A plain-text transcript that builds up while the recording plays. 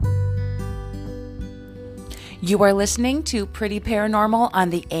You are listening to Pretty Paranormal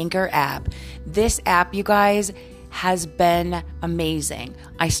on the Anchor app. This app, you guys, has been amazing.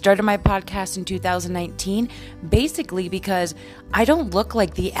 I started my podcast in 2019 basically because I don't look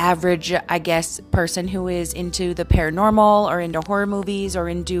like the average, person who is into the paranormal or into horror movies or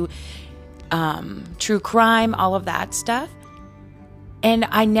into true crime, all of that stuff. And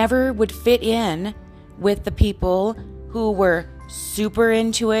I never would fit in with the people who were super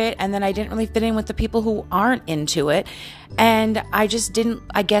into it, and then I didn't really fit in with the people who aren't into it, and I just didn't,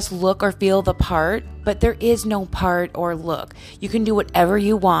 look or feel the part. But there is no part or look. You can do whatever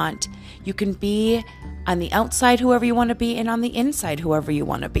you want. You can be on the outside whoever you want to be, and on the inside whoever you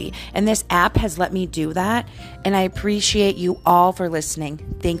want to be, and this app has let me do that, and I appreciate you all for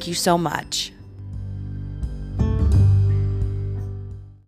listening. Thank you so much.